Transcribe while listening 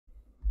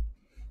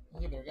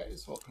there,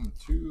 guys. Welcome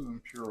to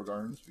Imperial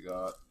Gardens. We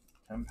got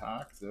 10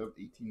 packs of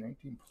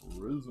 1819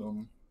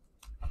 Prism,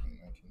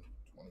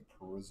 1920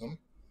 Prism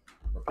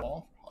for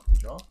Paul, for Hockey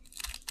Jaw.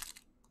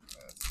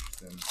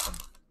 That's in some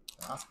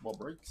basketball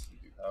breaks. We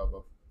do have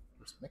a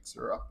first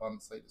mixer up on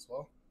the site as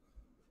well.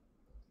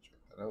 Check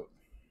that out.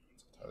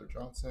 So Tyler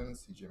Johnson,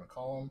 CJ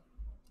McCollum.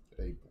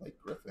 Today, Blake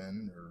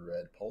Griffin,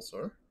 Red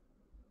Pulsar.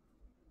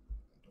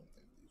 I don't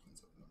think these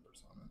ones have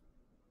numbers on it.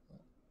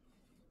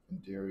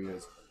 And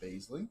Darius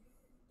Baisley.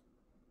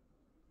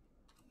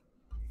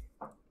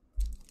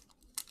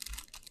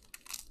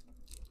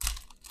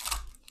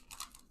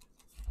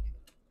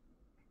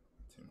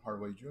 Tim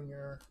Hardaway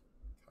Jr.,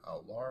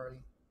 Kyle Lowry,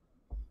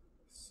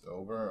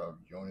 silver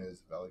of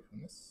Jonas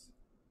Valanciunas,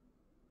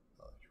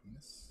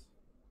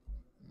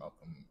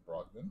 Malcolm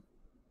Brogdon,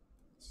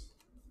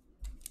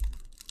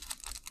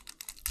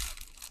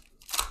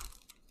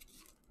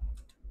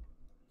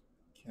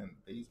 Kent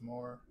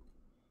Bazemore,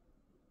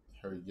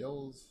 Harry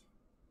Gills,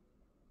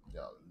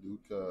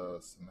 Luka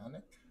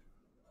Samanik,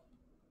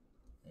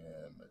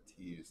 and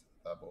Matisse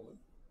Thaboli.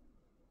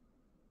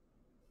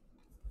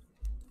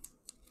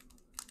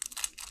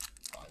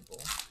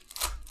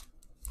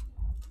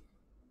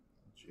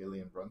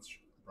 Jalen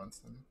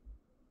Brunson,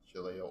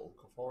 Jaleo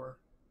Okafor,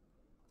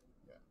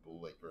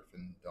 Blake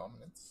Griffin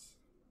Dominance,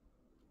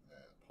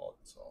 and Paul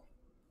Gasol.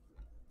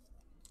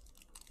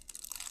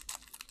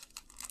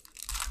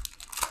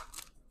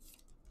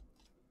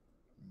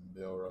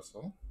 Bill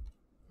Russell,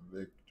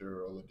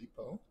 Victor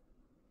Oladipo,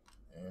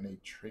 and a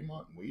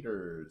Tremont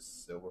Waiters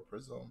Silver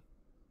Prism.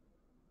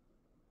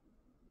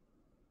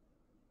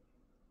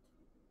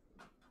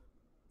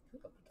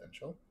 Could have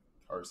potential.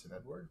 Carson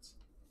Edwards.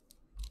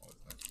 Always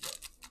nice to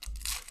get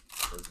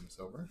Prism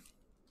Silver.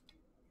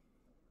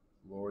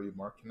 Lauri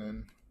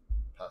Markkanen,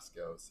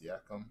 Pascal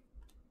Siakam,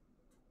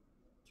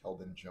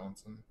 Keldon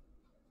Johnson,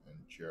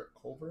 and Jarrett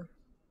Culver.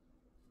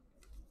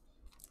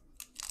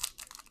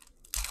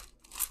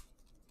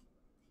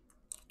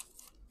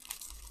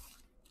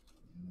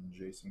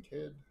 Jason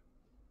Kidd,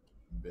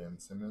 Ben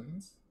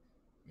Simmons,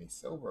 and a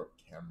silver of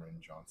Cameron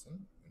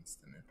Johnson,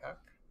 Instant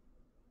Impact.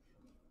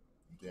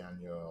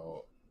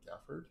 Daniel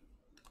Gafford.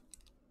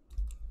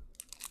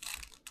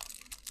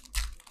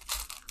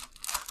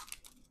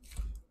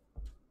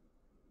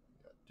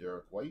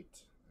 Derek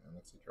White, and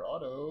looks like your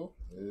auto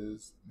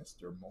is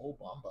Mr. Mo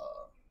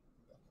Bamba.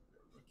 That might be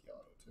a rookie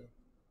auto too.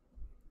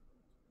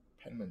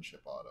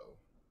 Penmanship auto,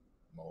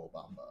 Mo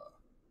Bamba.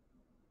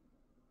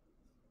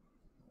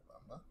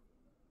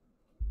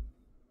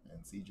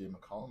 And CJ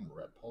McCollum,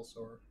 Red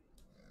Pulsar,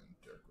 and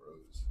Derrick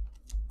Rose.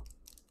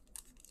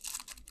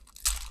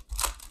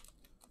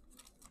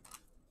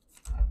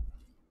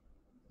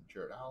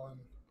 Jared Allen,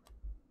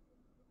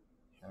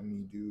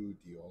 Hamidou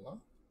Diola,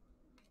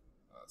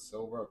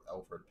 silver of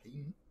Alfred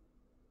Payton,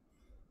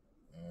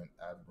 and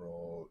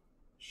Admiral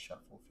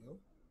Sheffield.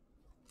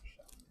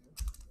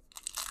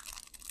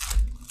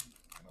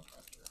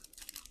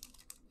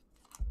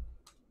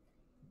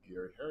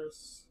 Gary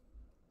Harris,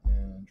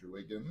 Andrew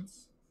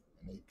Wiggins,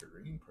 and a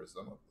green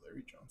prism of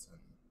Larry Johnson.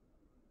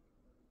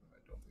 I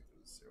don't think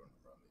there's a zero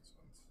number on these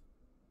ones.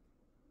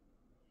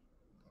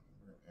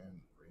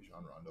 And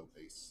Rajon Rondo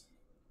base.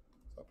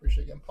 So I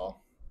appreciate it again,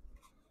 Paul.